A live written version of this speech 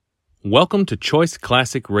Welcome to Choice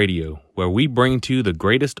Classic Radio, where we bring to you the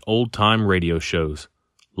greatest old-time radio shows.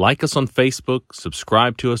 Like us on Facebook,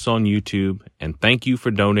 subscribe to us on YouTube, and thank you for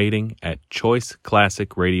donating at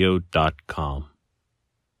choiceclassicradio.com.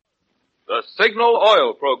 The Signal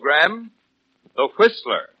Oil Program, The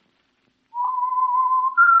Whistler.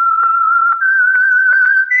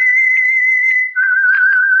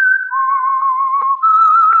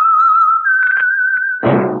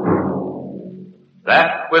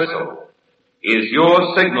 That whistle is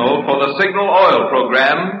your signal for the Signal Oil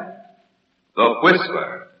Program, The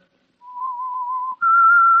Whistler.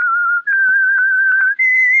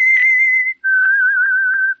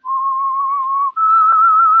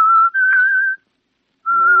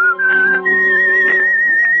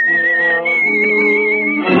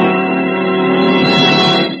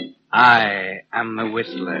 I am the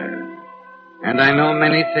Whistler, and I know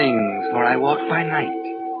many things, for I walk by night.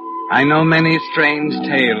 I know many strange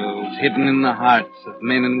tales hidden in the hearts of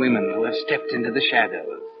men and women who have stepped into the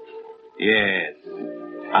shadows. Yes,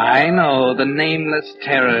 I know the nameless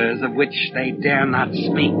terrors of which they dare not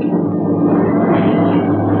speak.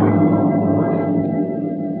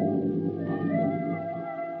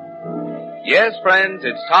 Yes, friends,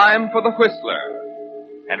 it's time for The Whistler.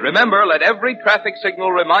 And remember, let every traffic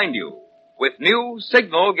signal remind you, with new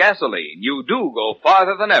Signal gasoline, you do go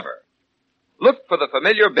farther than ever. Look for the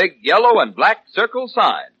familiar big yellow and black circle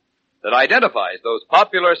sign that identifies those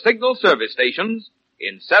popular Signal service stations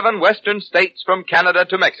in 7 western states from Canada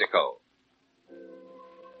to Mexico.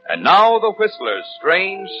 And now the Whistler's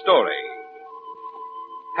strange story.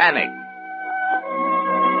 Panic.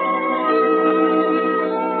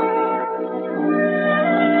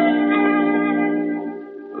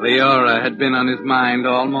 Leora had been on his mind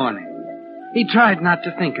all morning. He tried not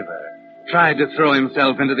to think of her. Tried to throw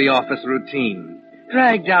himself into the office routine,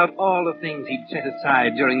 dragged out all the things he'd set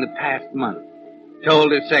aside during the past month,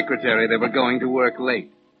 told his secretary they were going to work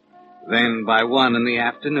late. Then by 1 in the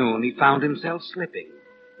afternoon, he found himself slipping,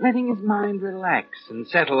 letting his mind relax and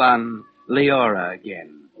settle on Leora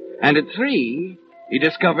again. And at 3, he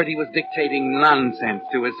discovered he was dictating nonsense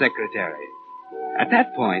to his secretary. At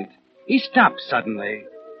that point, he stopped suddenly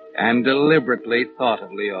and deliberately thought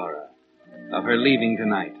of Leora, of her leaving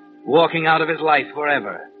tonight, walking out of his life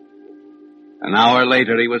forever. An hour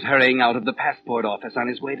later, he was hurrying out of the passport office on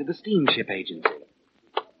his way to the steamship agency.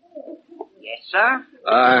 Yes, sir?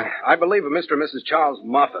 I believe a Mr. and Mrs. Charles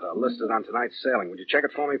Moffat are listed on tonight's sailing. Would you check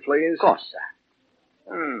it for me, please? Of course,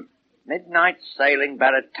 sir. Midnight sailing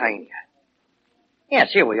Baratania.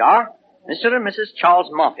 Yes, here we are. Mr. and Mrs.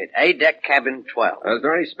 Charles Moffat, A-deck cabin 12. Is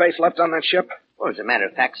there any space left on that ship? Well, as a matter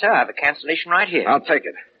of fact, sir, I have a cancellation right here. I'll take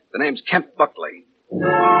it. The name's Kent Buckley.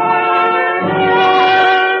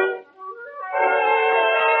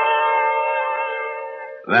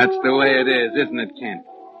 That's the way it is, isn't it, Kent?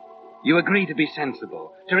 You agree to be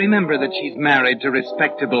sensible, to remember that she's married to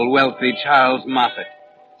respectable, wealthy Charles Moffat,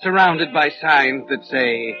 surrounded by signs that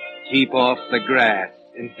say, "Keep off the grass,"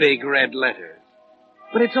 in big red letters.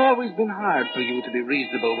 But it's always been hard for you to be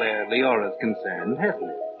reasonable where Leora's concerned, hasn't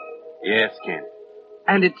it? Yes, Kent.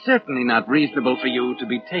 And it's certainly not reasonable for you to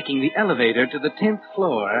be taking the elevator to the 10th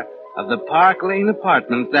floor of the Park Lane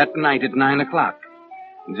Apartments that night at 9 o'clock,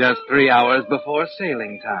 just 3 hours before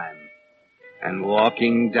sailing time, and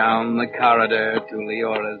walking down the corridor to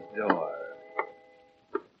Leora's door.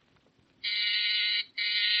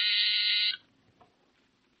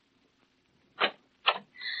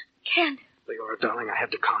 Kent, Leora, darling, I had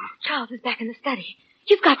to come. Charles is back in the study.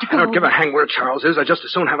 You've got to go. I don't give a hang where Charles is. I'd just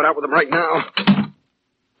as soon have it out with him right now. I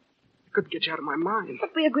couldn't get you out of my mind.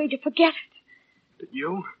 But we agreed to forget it. Did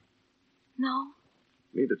you? No,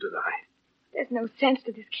 Neither did I. there's no sense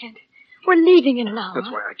to this, Kent. We're leaving in an hour.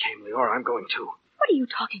 That's why I came, Leora. I'm going too. What are you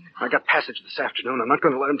talking about? I got passage this afternoon. I'm not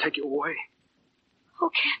going to let him take you away. Oh,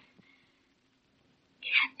 Kent.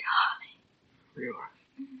 Kent, darling. Leora.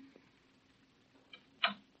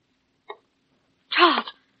 Charles.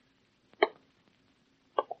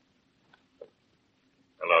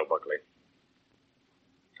 Hello, Buckley.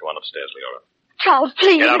 Go on upstairs, Leora. Charles,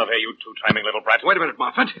 please. Get out of here, you two-timing little brat. Wait a minute,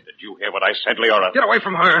 Moffat. Did you hear what I said, Leora? Get away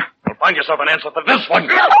from her. Well, find yourself an answer for this one.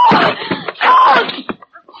 Charles! Charles!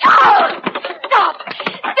 Charles! Stop!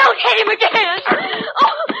 Don't hit him again!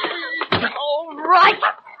 Oh. All right.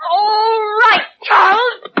 All right,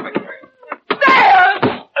 Charles! There!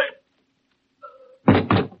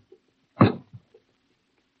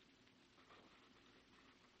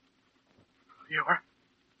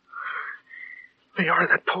 Leora,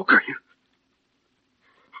 that poker, you...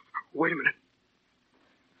 Wait a minute.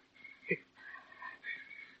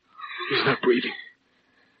 He's not breathing.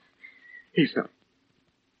 He's not...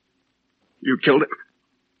 You killed him?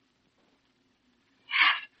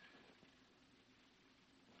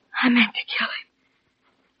 I meant to kill him.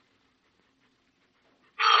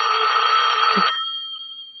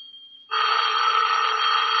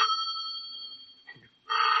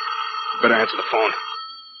 Better answer the phone.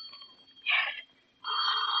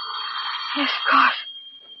 Yes, of course.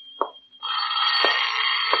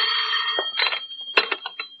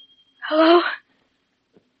 Hello?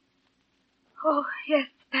 Oh, yes,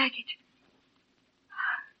 the package.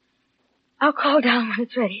 I'll call down when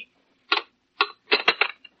it's ready.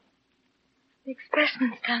 The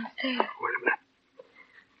expressman's downstairs. Wait a minute.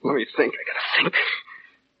 Let me think. I gotta think.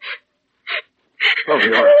 Oh,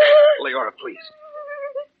 Leora. Leora, please.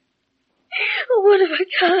 Oh, what have I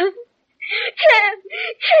done? Ken,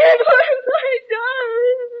 what have I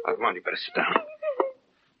done? Come on, you better sit down.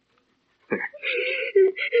 There.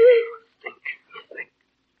 Think.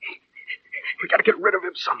 We gotta get rid of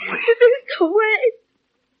him some way. There's no way.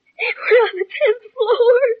 We're on the 10th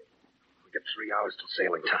floor. We got 3 hours till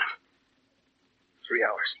sailing time. 3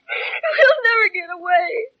 hours. We'll never get away.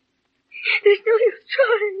 There's no use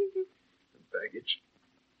trying. Baggage.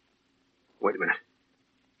 Wait a minute.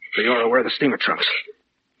 Leora, where are the steamer trunks?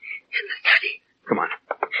 In the study. Come on.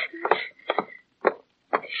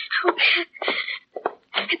 Okay.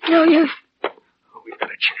 It's no use. Oh, we've got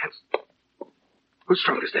a chance. Whose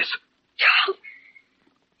trunk is this? Charles.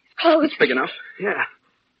 His clothes. It's big enough. Yeah.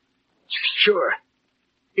 Sure.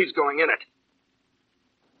 He's going in it.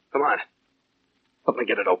 Come on. Help me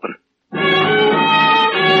get it open.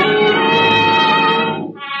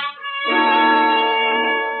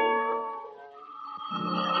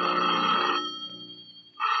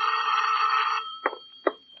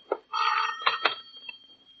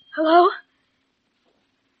 Hello?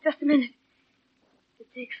 Just a minute. It's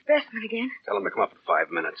the expressman again. Tell him to come up in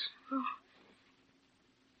 5 minutes. Oh.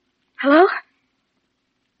 Hello?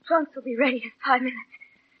 Trunks will be ready in 5 minutes.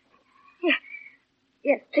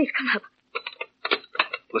 Yes, please come up.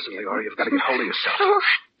 Listen, Leora, you've got to get hold of yourself. Oh.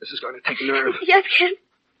 This is going to take nerve. Yes, Ken.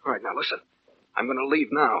 All right, now listen. I'm going to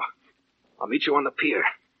leave now. I'll meet you on the pier.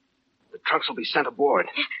 The trunks will be sent aboard.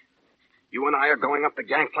 You and I are going up the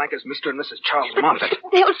gangplank as Mr. and Mrs. Charles Moffat.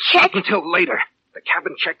 They'll check. Not until later. The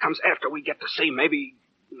cabin check comes after we get to sea. Maybe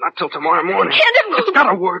not till tomorrow morning. Ken, It's got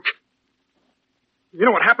to work. You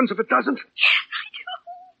know what happens if it doesn't? Yes, I do.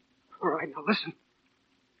 All right, now listen.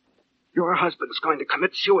 Your husband's going to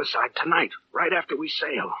commit suicide tonight, right after we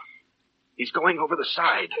sail. He's going over the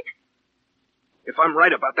side. If I'm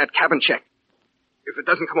right about that cabin check, if it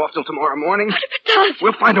doesn't come off till tomorrow morning... What if it does?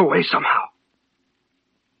 We'll find a way somehow.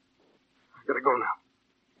 I gotta go now.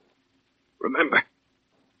 Remember,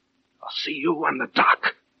 I'll see you on the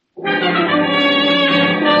dock.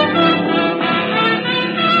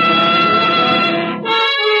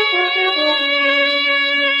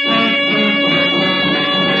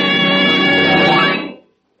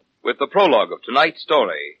 With the prologue of tonight's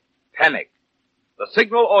story, Panic, the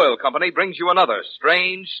Signal Oil Company brings you another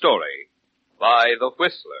strange story by The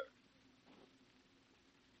Whistler.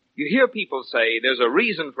 You hear people say there's a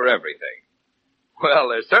reason for everything. Well,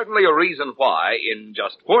 there's certainly a reason why, in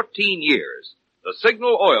just 14 years, the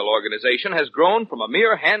Signal Oil Organization has grown from a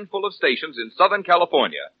mere handful of stations in Southern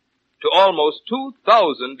California to almost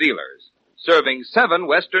 2,000 dealers, serving 7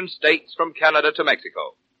 western states from Canada to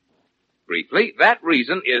Mexico. Briefly, that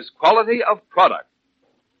reason is quality of product.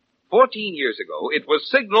 14 years ago, it was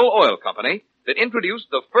Signal Oil Company that introduced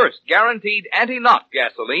the first guaranteed anti-knock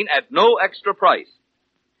gasoline at no extra price.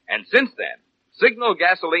 And since then, Signal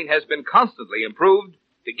gasoline has been constantly improved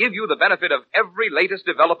to give you the benefit of every latest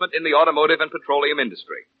development in the automotive and petroleum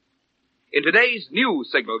industry. In today's new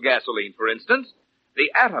Signal gasoline, for instance,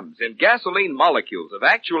 the atoms in gasoline molecules have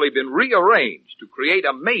actually been rearranged to create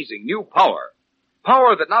amazing new power.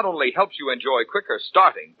 Power that not only helps you enjoy quicker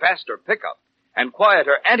starting, faster pickup, and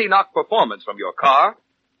quieter anti-knock performance from your car,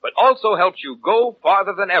 but also helps you go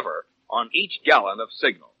farther than ever on each gallon of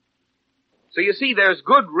Signal. So you see, there's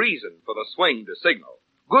good reason for the swing to Signal.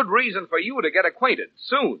 Good reason for you to get acquainted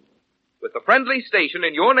soon with the friendly station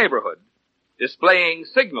in your neighborhood displaying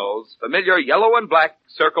Signal's familiar yellow and black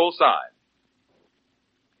circle sign.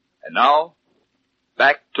 And now,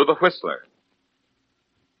 back to the Whistler.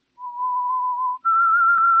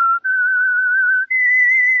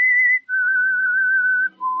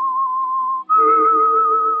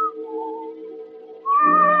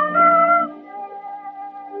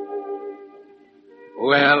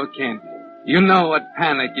 Well, Kent, you know what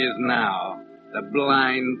panic is now. The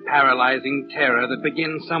blind, paralyzing terror that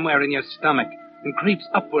begins somewhere in your stomach and creeps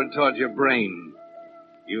upward towards your brain.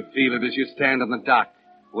 You feel it as you stand on the dock,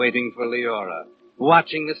 waiting for Leora,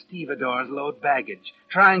 watching the stevedores load baggage,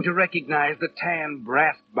 trying to recognize the tan,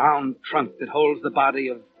 brass-bound trunk that holds the body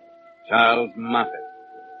of Charles Moffat.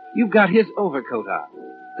 You've got his overcoat on,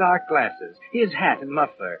 dark glasses, his hat and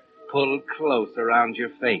muffler pulled close around your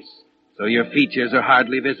face, so your features are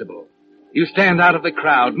hardly visible. You stand out of the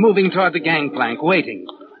crowd, moving toward the gangplank, waiting.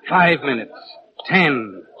 5 minutes.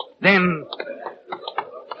 10. Then...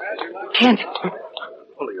 Kent,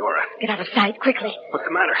 Oh, Leora. get out of sight, quickly. What's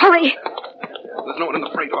the matter? Hurry! There's no one in the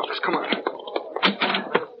freight office. Come on.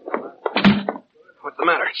 What's the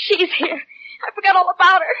matter? She's here. I forgot all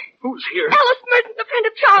about her. Who's here? Alice Merton, the friend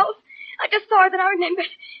of Charles. I just saw her, then I remembered.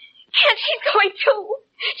 Kent, she's going too.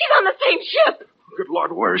 She's on the same ship. Good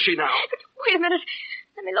Lord, where is she now? Wait a minute.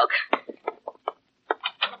 Let me look.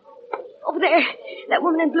 Over there. That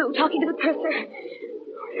woman in blue talking to the purser.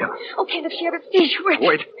 Yeah. Oh, Kent, if she ever sees you,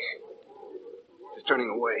 Wait. She's turning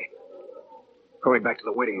away. Going back to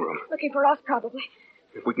the waiting room. looking for us, probably.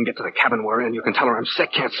 If we can get to the cabin we're in, you can tell her I'm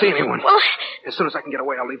sick, can't see anyone. Well, As soon as I can get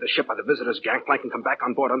away, I'll leave the ship by the visitors' gangplank and come back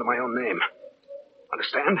on board under my own name.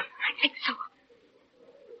 Understand? I think so.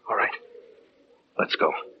 All right. Let's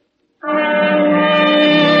go.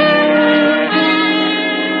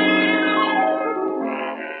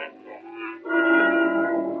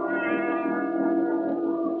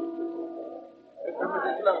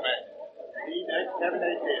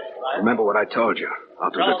 Remember what I told you. I'll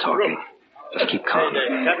do the talking. Just keep calm.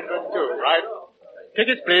 Cabin 22, right?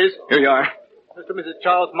 Tickets, please. Here you are. Mr. and Mrs.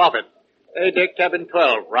 Charles Moffat. A-deck cabin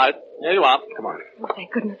 12, right? Here you are. Come on. Oh,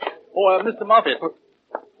 thank goodness. Oh, Mr. Moffat.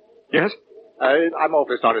 Yes? I'm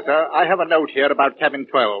awfully sorry, sir. I have a note here about cabin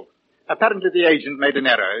 12. Apparently the agent made an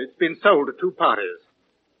error. It's been sold to two parties.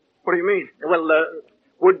 What do you mean? Well,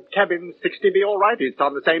 would cabin 60 be all right? It's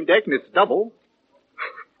on the same deck and it's double.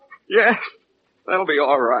 Yes. That'll be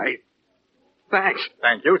all right. Thanks.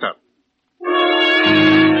 Thank you, sir.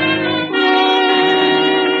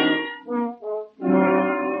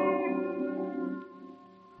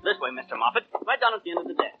 This way, Mr. Moffat. Right down at the end of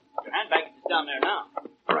the deck. Your hand baggage is down there now.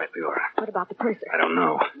 All right, Leora. What about the purser? I don't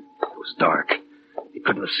know. It was dark. He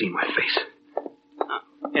couldn't have seen my face. Oh,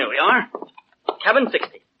 here we are. Cabin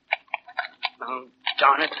 60. Oh,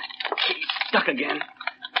 darn it. He's stuck again.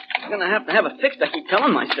 I'm going to have it fixed, I keep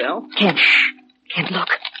telling myself. Kent, look.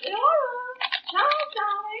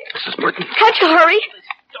 Mrs. Merton. Can't you hurry?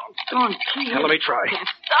 Doggone key. Now, let me try.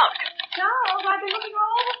 It's stuck. Charles, I've been looking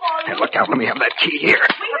all over for Hey, look out. Let me have that key here.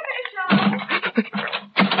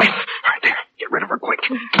 Right there. Get rid of her quick.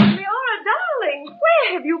 Leora, darling,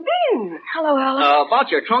 where have you been? Hello, Alice.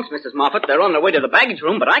 About your trunks, Mrs. Moffat. They're on their way to the baggage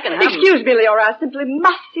room, but I can have them. Excuse me, Leora. I simply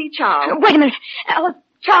must see Charles. Wait a minute. Alice,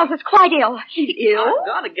 Charles is quite ill. He's ill? I've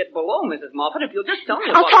got to get below, Mrs. Moffat, if you'll just tell me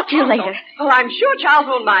I'll what... talk to you later. Oh, I'm sure Charles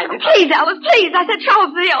won't mind it. Please, Alice, please. I said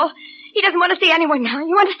Charles is ill. He doesn't want to see anyone now.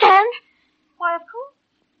 You understand? Why, of course.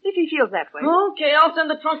 If he feels that way. Okay, I'll send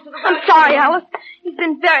the trunks to the I'm sorry, Alice. He's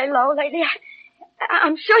been very low lately.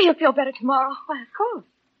 I'm sure he'll feel better tomorrow. Why, of course.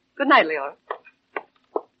 Good night, Leora.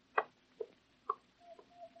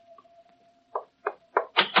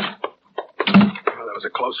 Well, that was a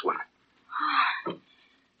close one.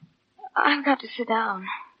 I've got to sit down.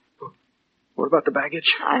 What about the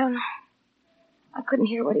baggage? I don't know. I couldn't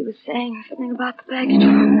hear what he was saying. Something about the baggage.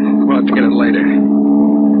 We'll have to get it later.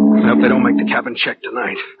 I hope they don't make the cabin check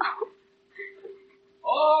tonight.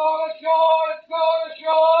 All ashore, let's go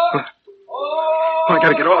ashore. Oh, I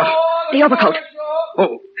gotta get off. The overcoat.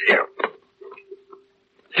 Oh, here.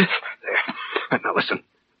 There. Now listen.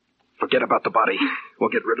 Forget about the body. We'll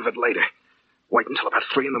get rid of it later. Wait until about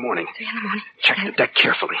 3 in the morning. 3 in the morning. Check the deck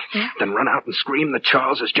carefully. Yeah? Then run out and scream that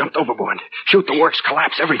Charles has jumped overboard. Shoot the works,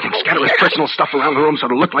 collapse everything. Scatter his personal stuff around the room so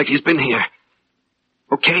it'll look like he's been here.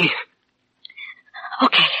 Okay?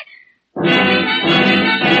 Okay.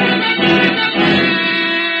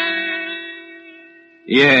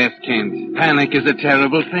 Yes, Kent. Panic is a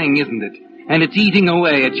terrible thing, isn't it? And it's eating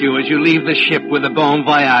away at you as you leave the ship with the Bon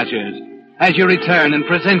Voyageurs. As you return and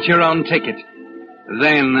present your own ticket.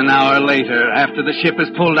 Then, an hour later, after the ship is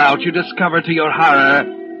pulled out, you discover to your horror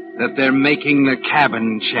that they're making the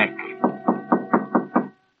cabin check.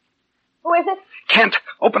 Who is it? Kent,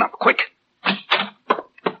 open up, quick. They're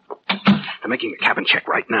making the cabin check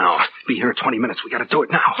right now. Be here in 20 minutes. We gotta do it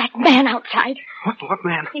now. That man outside. What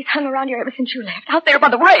man? He's hung around here ever since you left. Out there by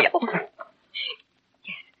the rail.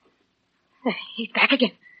 Yes. He's back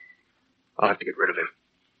again. I'll have to get rid of him.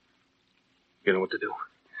 You know what to do?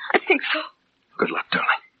 I think so. Good luck, darling.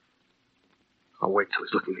 I'll wait till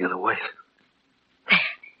he's looking the other way. There.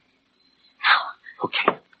 Now.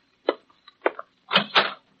 Okay.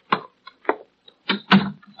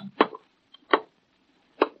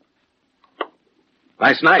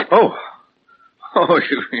 Last night. Oh,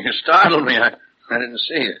 you startled me. I didn't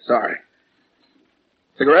see you. Sorry.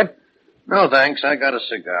 Cigarette? No, thanks. I got a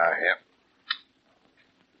cigar here.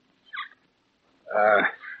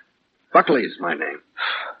 Buckley's my name.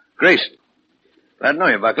 Grayson. Glad to know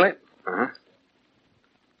you, Buckley. Uh-huh.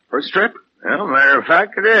 First trip? Well, matter of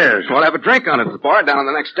fact, it is. We'll have a drink on it at the bar down on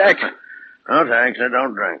the next deck. No, thanks. I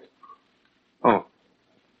don't drink. Oh.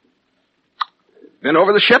 Been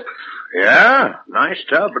over the ship? Yeah? Nice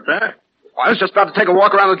tub at that. Well, I was just about to take a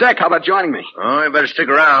walk around the deck. How about joining me? Oh, you better stick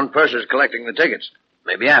around. Purser's collecting the tickets.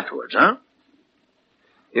 Maybe afterwards, huh?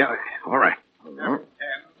 Yeah, all right. Mm-hmm.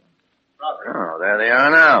 Oh, there they are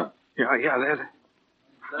now. Yeah, there.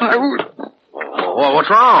 Oh, what's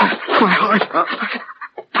wrong? My heart.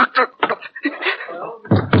 Doctor.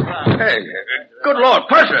 Hey, good Lord,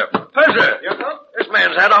 Purser! Purser! Yes, sir? This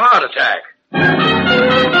man's had a heart attack.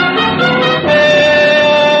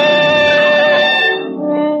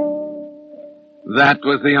 That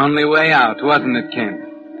was the only way out, wasn't it, Kent?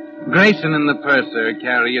 Grayson and the purser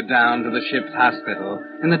carry you down to the ship's hospital,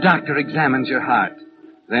 and the doctor examines your heart,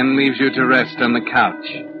 then leaves you to rest on the couch.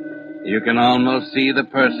 You can almost see the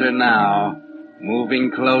purser now,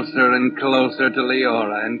 moving closer and closer to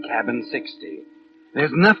Leora in cabin 60.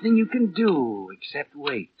 There's nothing you can do except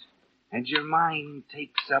wait, and your mind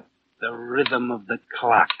takes up the rhythm of the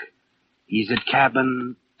clock. He's at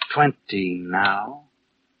cabin 20 now,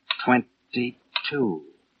 22,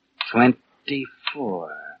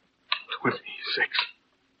 24. 26.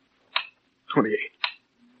 28.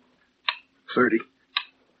 30.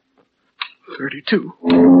 32.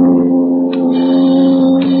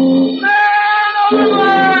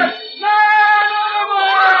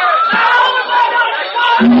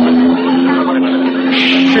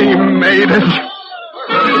 She made it.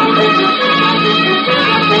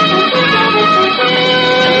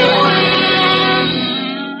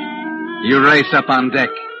 You race up on deck.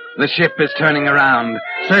 The ship is turning around.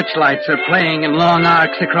 Searchlights are playing in long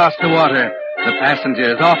arcs across the water. The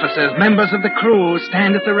passengers, officers, members of the crew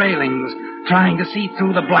stand at the railings, trying to see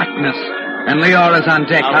through the blackness. And Leora's on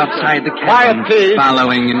deck outside the cabin, Quiet, please.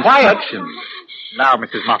 following instructions. Now,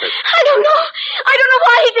 Mrs. Moffat. I don't know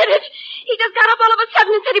why he did it. He just got up all of a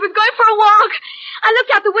sudden and said he was going for a walk. I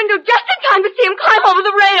looked out the window just in time to see him climb over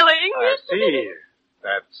the railing. I see.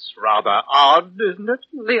 That's rather odd, isn't it?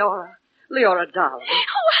 Leora, darling.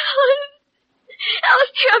 Well,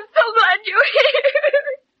 Alice, dear, I'm so glad you're here.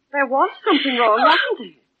 There was something wrong, wasn't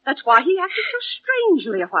there? That's why he acted so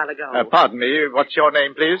strangely a while ago. Pardon me, what's your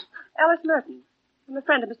name, please? Alice Merton. I'm a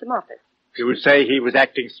friend of Mr. Moffat. You say he was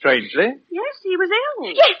acting strangely? Yes, he was ill.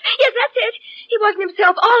 Yes, that's it. He wasn't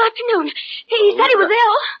himself all afternoon. He said he was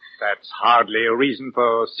ill. That's hardly a reason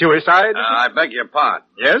for suicide. I beg your pardon.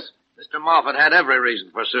 Yes? Mr. Moffat had every reason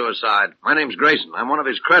for suicide. My name's Grayson. I'm one of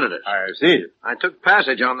his creditors. I see. I took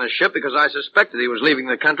passage on this ship because I suspected he was leaving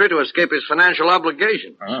the country to escape his financial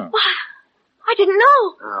obligations. Oh. What? I didn't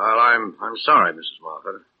know. Well, I'm sorry, Mrs.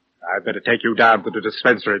 Moffat. I'd better take you down to the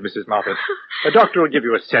dispensary, Mrs. Moffat. The doctor will give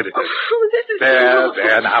you a sedative. Oh, this is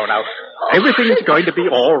There, now. Everything's going to be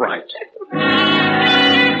all right.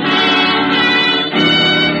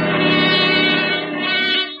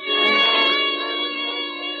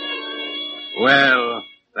 Well,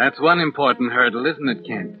 that's one important hurdle, isn't it,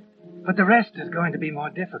 Kent? But the rest is going to be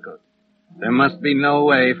more difficult. There must be no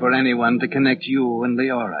way for anyone to connect you and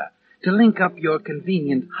Leora, to link up your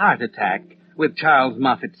convenient heart attack with Charles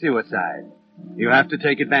Moffat's suicide. You have to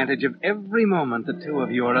take advantage of every moment the two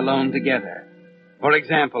of you are alone together. For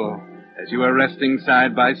example, as you are resting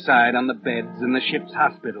side by side on the beds in the ship's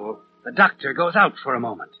hospital, the doctor goes out for a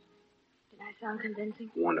moment. Did I sound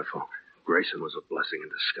convincing? Wonderful. Grayson was a blessing in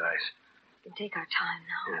disguise. We can take our time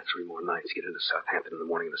now. Yeah, 3 more nights. Get into Southampton in the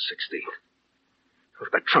morning of the 16th.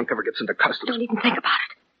 If that trunk ever gets into customs... Don't even think about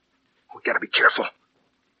it. We gotta be careful.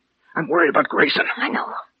 I'm worried about Grayson. I know.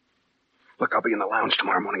 Look, I'll be in the lounge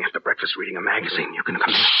tomorrow morning after breakfast reading a magazine. You can come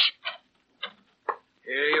in.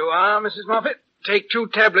 Here you are, Mrs. Moffat. Take 2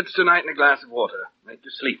 tablets tonight and a glass of water. Make you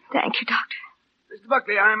sleep. Thank you, Doctor. Mr.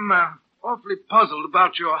 Buckley, I'm awfully puzzled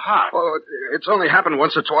about your heart. Oh, it's only happened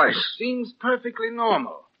once or twice. Seems perfectly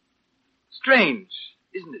normal. Strange,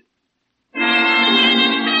 isn't it?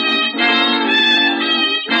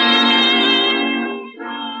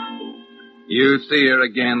 You see her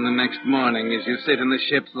again the next morning as you sit in the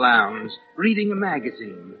ship's lounge, reading a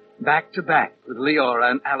magazine, back to back with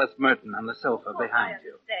Leora and Alice Merton on the sofa behind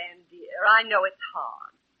you. I understand, dear. I know it's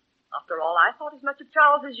hard. After all, I thought as much of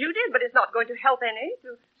Charles as you did, but it's not going to help any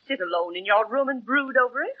to sit alone in your room and brood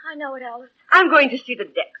over it. I know it, Alice. I'm going to see the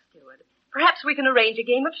deck steward. Perhaps we can arrange a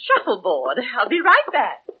game of shuffleboard. I'll be right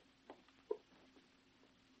back.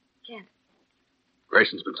 Kent?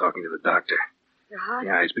 Grayson's been talking to the doctor. Your heart?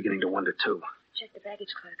 Yeah, he's beginning to wonder, too. Check the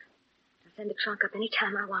baggage clerk. I'll send the trunk up any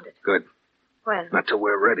time I want it. Good. When? Not till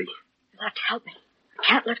we're ready. You'll have to help me. I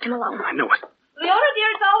can't lift him alone. I know it. Leora,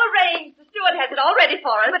 dear, it's all arranged. The steward has it all ready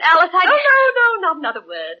for us. But Alice, I... No, not another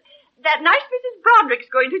word. That nice Mrs. Broderick's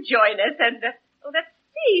going to join us, and, let's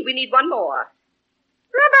see, we need one more.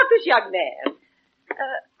 How about this young man?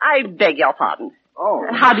 I beg your pardon. Oh.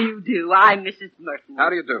 How do you do? I'm Mrs. Merton. How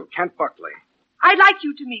do you do? Kent Buckley. I'd like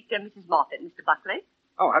you to meet Mrs. Moffat, Mr. Buckley.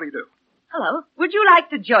 Oh, how do you do? Hello. Would you like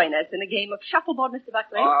to join us in a game of shuffleboard, Mr.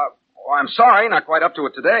 Buckley? I'm sorry, not quite up to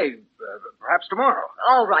it today. Perhaps tomorrow.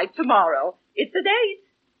 All right, tomorrow. It's a date.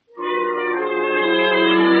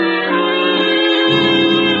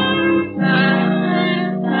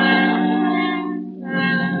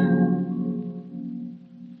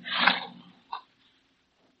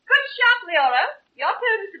 Good shot, Leora. Your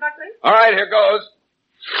turn, Mr. Buckley. All right, here goes.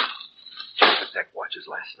 The deck watches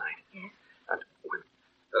last night. Yes?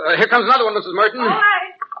 And here comes another one, Mrs. Merton. All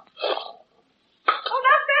right. Oh,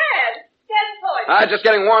 not bad. 10 points. Just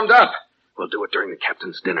getting warmed up. We'll do it during the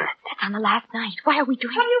captain's dinner. That's on the last night. Why are we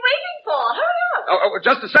doing What are you waiting for? Hurry up. Oh,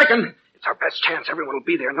 just a second. It's our best chance. Everyone will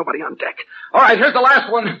be there. Nobody on deck. All right, here's the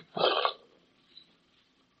last one.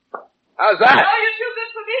 How's that? Oh, you're too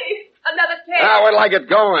good for me. Another 10. Now, where'll I get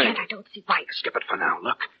going? Kent, I don't see why. Skip it for now.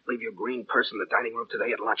 Look, leave your green purse in the dining room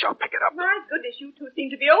today at lunch. I'll pick it up. My goodness, you two seem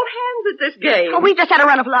to be old hands at this game. Oh, we just had a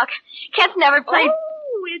run of luck. Kent's never played...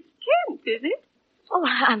 Oh, it's Kent, is it? Oh,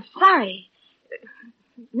 I'm sorry.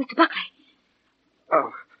 Mr. Buckley.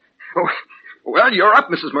 Oh, well, you're up,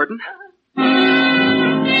 Mrs. Merton.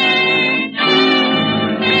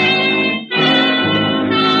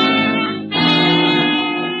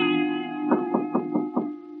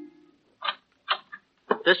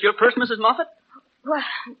 This your purse, Mrs. Moffat? Well,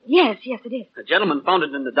 yes, it is. The gentleman found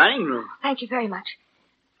it in the dining room. Thank you very much.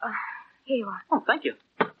 Here you are. Oh, thank you.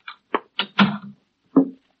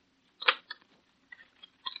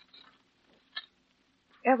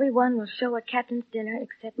 Everyone will show at captain's dinner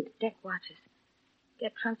except deck watches.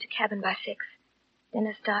 Get trunk to cabin by 6.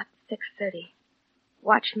 Dinner starts 6:30.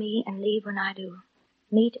 Watch me and leave when I do.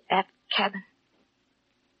 Meet at cabin.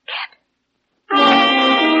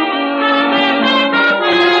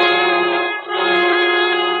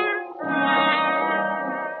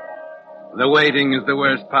 The waiting is the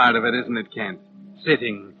worst part of it, isn't it, Kent?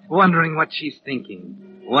 Sitting, wondering what she's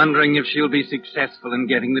thinking, wondering if she'll be successful in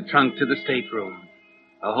getting the trunk to the stateroom.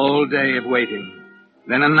 A whole day of waiting.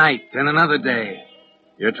 Then a night and another day.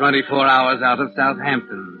 You're 24 hours out of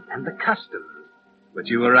Southampton and the customs. But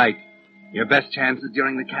you were right. Your best chance is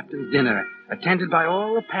during the captain's dinner, attended by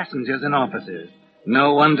all the passengers and officers.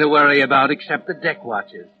 No one to worry about except the deck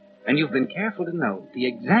watches. And you've been careful to note the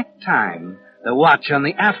exact time the watch on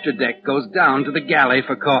the afterdeck goes down to the galley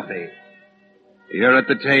for coffee. You're at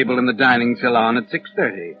the table in the dining salon at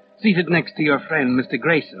 6:30, seated next to your friend, Mr.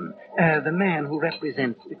 Grayson, the man who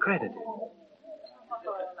represents the creditors.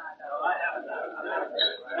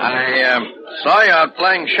 I saw you out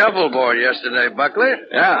playing shuffleboard yesterday, Buckley.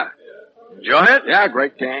 Yeah. Enjoy it? Yeah,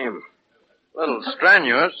 great game. A little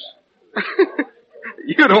strenuous.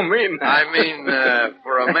 You don't mean that. I mean,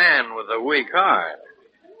 for a man with a weak heart.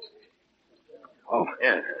 Oh.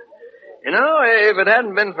 Yeah. You know, if it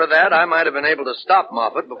hadn't been for that, I might have been able to stop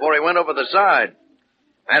Moffat before he went over the side.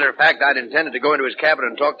 Matter of fact, I'd intended to go into his cabin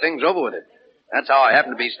and talk things over with him. That's how I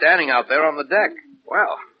happened to be standing out there on the deck.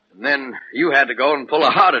 Well. And then you had to go and pull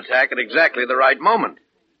a heart attack at exactly the right moment.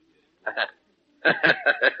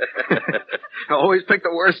 Always pick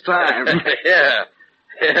the worst time. Yeah.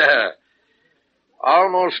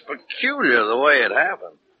 Almost peculiar the way it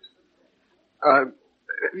happened.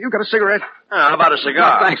 You got a cigarette? How about a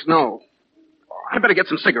cigar? No, thanks, no. I better get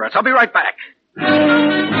some cigarettes. I'll be right back.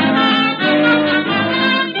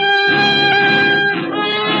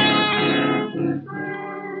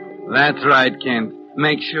 That's right, Kent.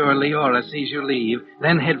 Make sure Leora sees you leave,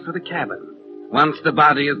 then head for the cabin. Once the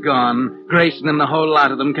body is gone, Grayson and the whole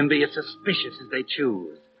lot of them can be as suspicious as they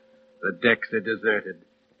choose. The decks are deserted.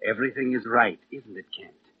 Everything is right, isn't it,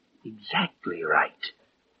 Kent? Exactly right.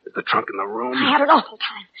 Is the trunk in the room? I had an awful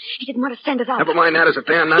time. He didn't want to send us out. Never mind that. Is it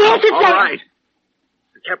there now? Yes, it's all there. Right.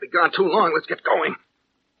 It can't be gone too long. Let's get going.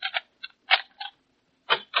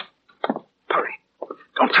 Hurry.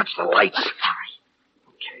 Don't touch the lights. I'm sorry.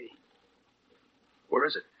 Okay. Where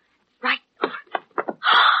is it? Right.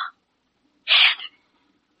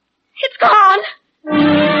 It's gone.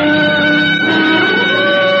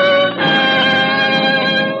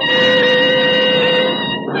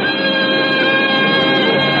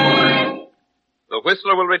 The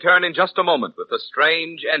Whistler will return in just a moment with the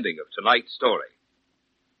strange ending of tonight's story.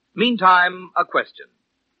 Meantime, a question.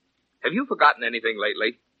 Have you forgotten anything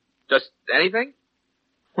lately? Just anything?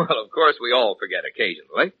 Well, of course, we all forget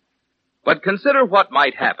occasionally. But consider what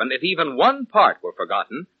might happen if even one part were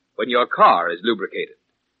forgotten when your car is lubricated.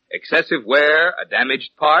 Excessive wear, a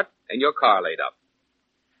damaged part, and your car laid up.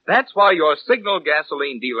 That's why your Signal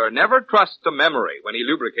gasoline dealer never trusts to memory when he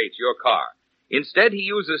lubricates your car. Instead, he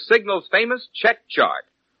uses Signal's famous check chart,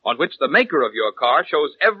 on which the maker of your car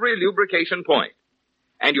shows every lubrication point.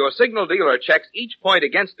 And your Signal dealer checks each point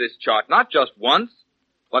against this chart not just once,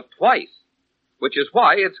 but twice, which is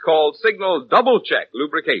why it's called Signal Double Check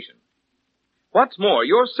Lubrication. What's more,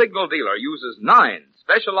 your Signal dealer uses 9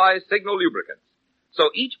 specialized Signal lubricants,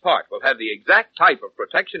 so each part will have the exact type of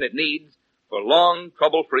protection it needs for long,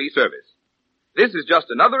 trouble-free service. This is just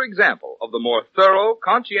another example of the more thorough,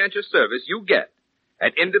 conscientious service you get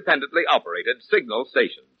at independently operated Signal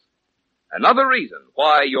stations. Another reason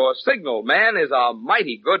why your Signal man is a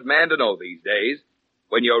mighty good man to know these days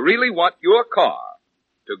when you really want your car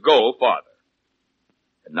to go farther.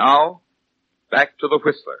 And now, back to the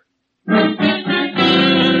Whistler.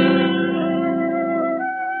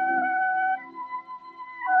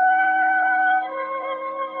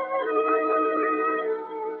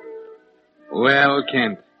 Well,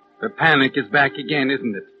 Kent, the panic is back again,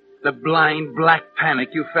 isn't it? The blind black panic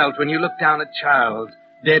you felt when you looked down at Charles,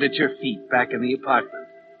 dead at your feet back in the apartment.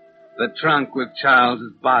 The trunk with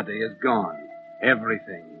Charles's body is gone.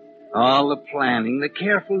 Everything. All the planning, the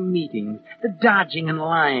careful meetings, the dodging and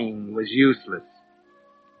lying was useless.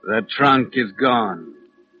 The trunk is gone.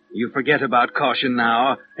 You forget about caution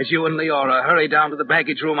now as you and Leora hurry down to the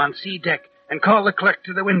baggage room on C deck and call the clerk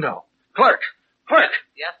to the window. Clerk!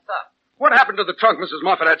 Yes, sir. What happened to the trunk Mrs.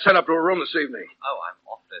 Moffat had sent up to her room this evening? Oh, I'm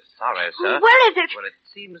awfully sorry, sir. Where is it? Well, it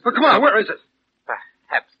seems... Well, come on, where is it?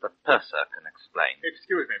 Perhaps the purser can explain.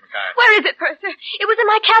 Excuse me, Mackay. Where is it, Purser? It was in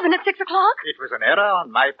my cabin at 6 o'clock. It was an error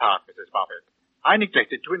on my part, Mrs. Moffat. I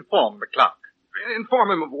neglected to inform the clerk.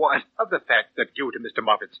 Inform him of what? Of the fact that due to Mr.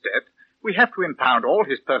 Moffat's death, we have to impound all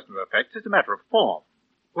his personal effects as a matter of form.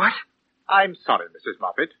 What? I'm sorry, Mrs.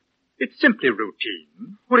 Moffat. It's simply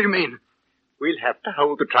routine. What do you mean? We'll have to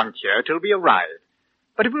hold the trunk here till we arrive.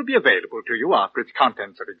 But it will be available to you after its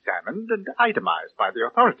contents are examined and itemized by the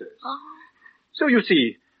authorities. Oh. So you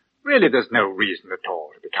see, really there's no reason at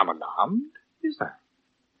all to become alarmed, is there?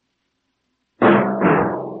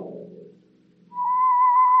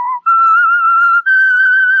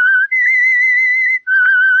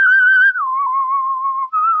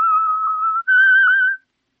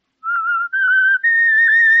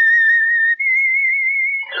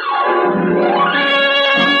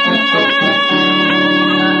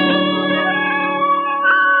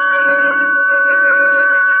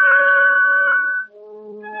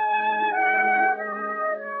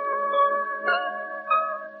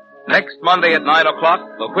 Next Monday at 9 o'clock,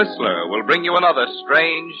 The Whistler will bring you another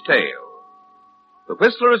strange tale. The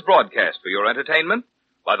Whistler is broadcast for your entertainment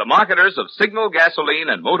by the marketers of Signal gasoline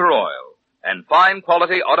and motor oil and fine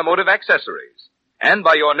quality automotive accessories, and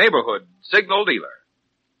by your neighborhood Signal dealer.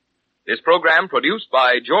 This program, produced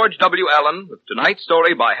by George W. Allen, with tonight's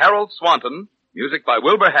story by Harold Swanton, music by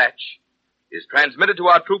Wilbur Hatch, is transmitted to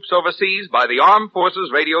our troops overseas by the Armed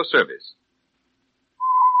Forces Radio Service.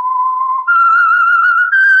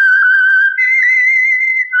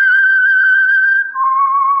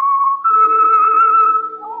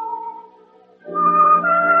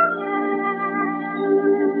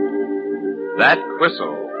 That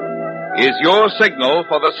whistle is your signal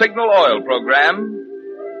for the Signal Oil program,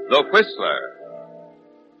 The Whistler.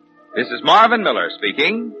 This is Marvin Miller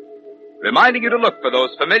speaking, reminding you to look for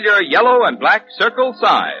those familiar yellow and black circle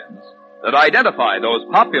signs that identify those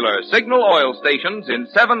popular Signal Oil stations in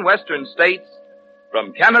 7 western states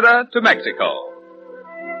from Canada to Mexico.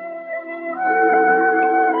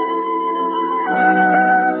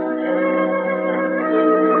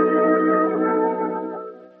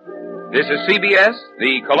 This is CBS,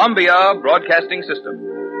 the Columbia Broadcasting System.